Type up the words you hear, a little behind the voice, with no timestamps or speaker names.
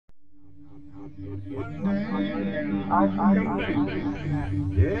Yes,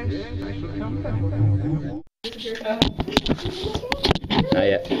 I shall come back. Not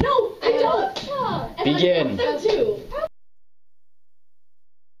yet. No, I don't. Begin.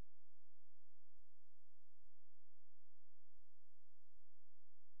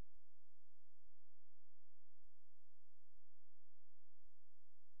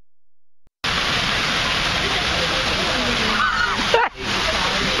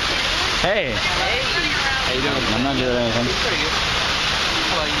 Hey. How you doing? I'm not doing anything. Pretty good.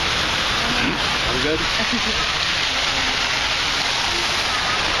 How about you? Are we good?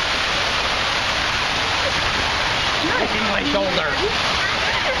 Kicking my shoulder.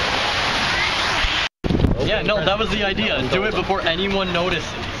 Yeah, no, that was the idea. Do it before anyone notices.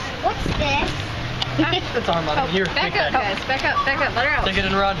 What's this? It's arm on here. Back up, guys. Back up. Back up. Let her out. Take it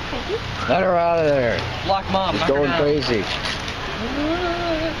and run. Let her out of there. Block mom. She's knock her going down. crazy.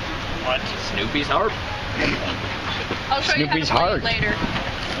 What? Snoopy's harp. I'll show Snoopy's you how heart. to play it later.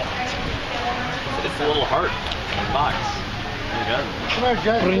 It's a little heart in the box.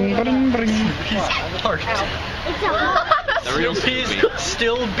 Bring, bring, bring. Snoopy's heart. It's a heart. The real Snoopy's Snoopy.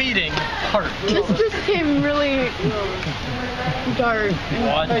 still beating heart. This just came really dark.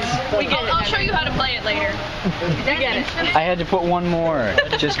 What? I'll show you how to play it later. We get it. I had to put one more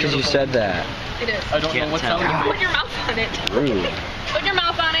just because you said that. It is. I don't know what sound to Put make. your mouth on it. Rude. Put your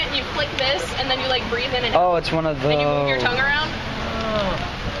mouth on it and you flick this and then you like breathe in and Oh, it's one of those. then you move your tongue around.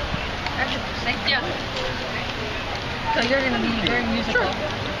 Yeah. So you're gonna be very musical.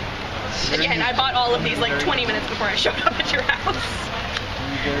 Again, I bought all of these like 20 minutes before I showed up at your house.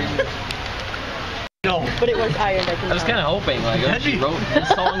 No. But it was iron. I was kind of hoping, like, oh, she wrote the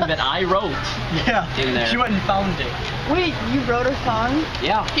song that I wrote. Yeah. In there. She went and found it. Wait, you wrote a song?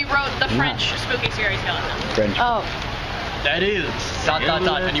 Yeah. He wrote the French spooky scary skeleton. French. Oh. That is. ...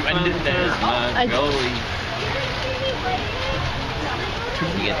 And you end it there. I- Mongolia. You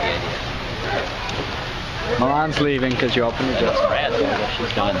get the idea. Milan's leaving because you opened the That's door. rad.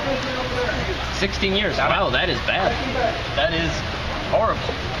 She's done. 16 years. Wow, that is bad. That is horrible.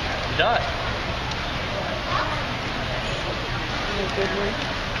 Die.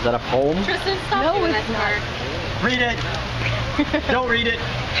 Is that a poem? Tristan, stop No, doing it's that not. part. Read it. Don't read it.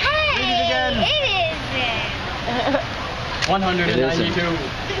 Hey, again. it isn't. 192.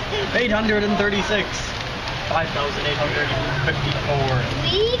 836.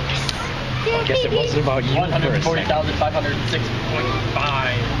 5,854. Weeks? I guess it wasn't about you for a second.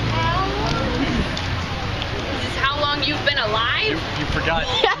 140,506.5. This is how long you've been alive? You forgot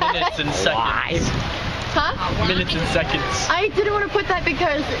minutes and seconds. Huh? Minutes and seconds. I didn't want to put that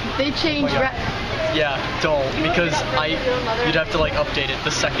because they changed. Yeah, don't, because you'd have to like update it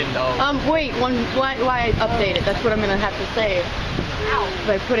the second of. Wait, why I update it? That's what I'm gonna have to say. If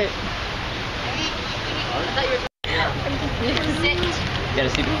I put it. Sit. You gotta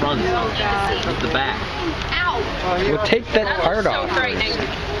see the front. The back. Ow. Well, take that That part looks so off. frightening.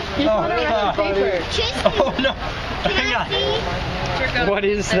 He's Oh, putting it on God. paper. Tristan, Oh no! can Hang I on. see? What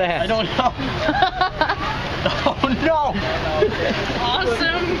is that? I don't know. Oh no!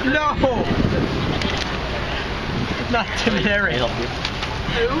 Awesome. No! Not Tim and Eric.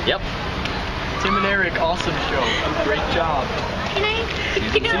 Yep. Tim and Eric, awesome show. Great job. Can I?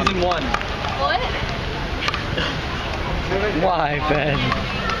 Season 1. What? Why, Ben?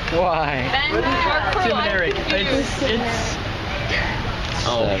 Why? Ben, you're cruel. Tim and Eric. It's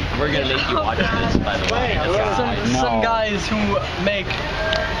Oh, we're gonna make you watch this, by the way. some No. guys who make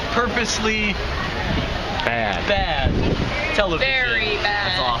purposely Bad. bad television. Very bad.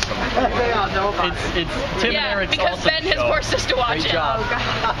 That's awesome. It's Tim Yeah, and Eric's because awesome Ben has show. forced us to watch Great it. job.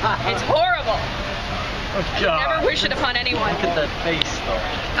 It's horrible. Oh, God. Never wish it upon anyone. Look at that face, though.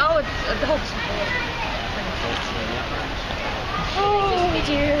 Oh, it's adults. Oh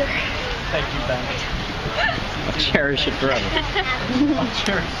dear. Thank you, Ben. I'll cherish it forever.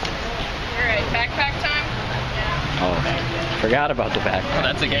 Cheers. Alright, backpack time? Oh, forgot about the back. Oh,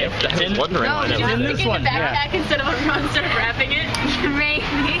 that's a gift. I in- was wondering No, why did that you was in have there. to this get one, the backpack instead of instead of wrapping it?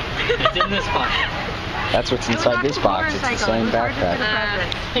 Maybe. It's in this pocket. That's what's inside this box. It's the same backpack.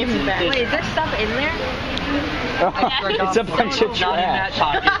 Wait, is there stuff in there? It's a bunch of Not in that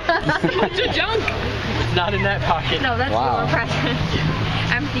trash. pocket. Bunch of junk. It's not in that pocket. No, that's Wow. your present.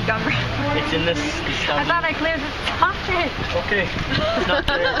 Empty gum wrap. It's in this I thought I cleared the pocket. Okay. It's not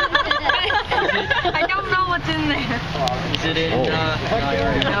there. I don't know what's in there. Is it in, Oh. No.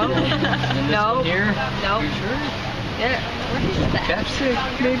 in this No. one here? No. You sure? Pepsi,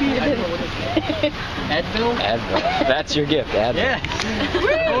 maybe? I don't know what it is. Advil? Advil. That's your gift, Advil. Yes.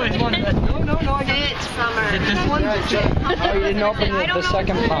 I always wanted that. No, I got it. It's summer. Is it this one? Oh, you didn't open the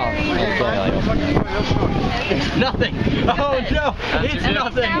second pump. It's nothing. Oh no, it's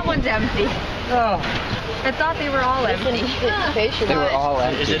nothing. That one's empty. Oh. I thought they were all empty. They were all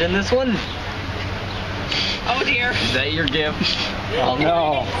empty. Is it in this one? Oh dear. Is that your gift? Oh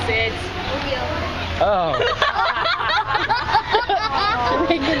no. Sit. Oh.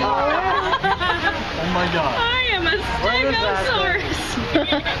 Oh my god. I am a stegosaurus.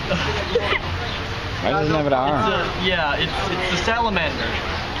 Why doesn't it have an arm? It's the salamander.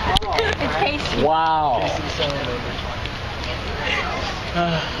 It's tasty. Wow. Tasty salamander.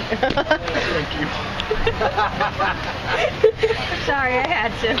 Thank you. Sorry, I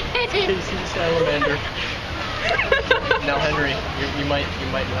had to. Tasty salamander. Now, Henry, you might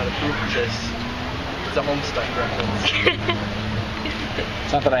know how to prove this. It's a Homestuck reference.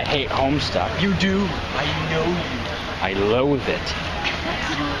 It's not that I hate Homestuck. You do. I know you. I loathe it.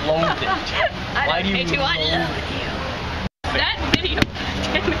 You loathe it. Why do you Hey, I love you. That video.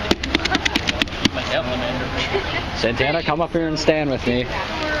 Damn it. my salamander? Santana, come up here and stand with me. For a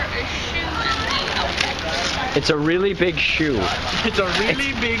shoe and the outfit. It's a really big shoe. It's a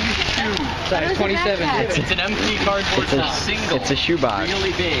really big shoe. Size 27. It's an empty cardboard It's a box. Single. It's a shoebox.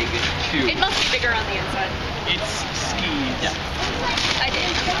 Really big shoe. It must be bigger on the inside. It's skis. I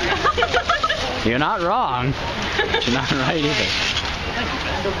did. You're not wrong. But you're not right either.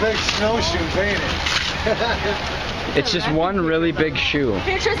 It's a big snowshoe, ain't it? It's just one really big shoe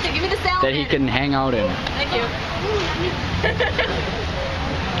Here, Tristan, give me the salad. that he can hang out in. Thank you.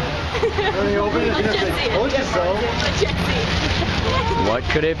 When you open it, you're gonna say, told you so. What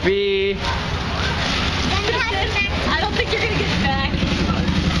could it be? I don't think you're gonna get it back.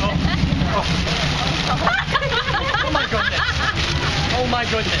 Oh my goodness. Oh my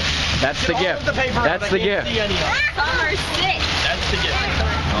goodness. That's the All gift. of the paper That's out, the I can't gift. see any of it. Summer sick. That's the gift.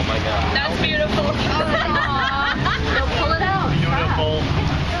 Oh my god. That's beautiful. Pull it out. Beautiful.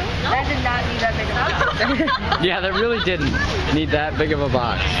 That did not need that big of a box. Yeah, that really didn't need that big of a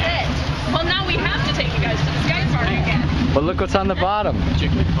box. Well, now we have to take you guys to the sky party again. But look what's on the bottom.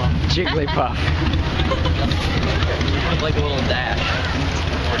 Jigglypuff. Jigglypuff. It's like a little dash.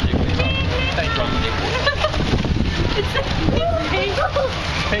 Or Jigglypuff. Thank you. It's pink.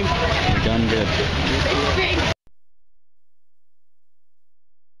 Pink. You're done good. It's pink.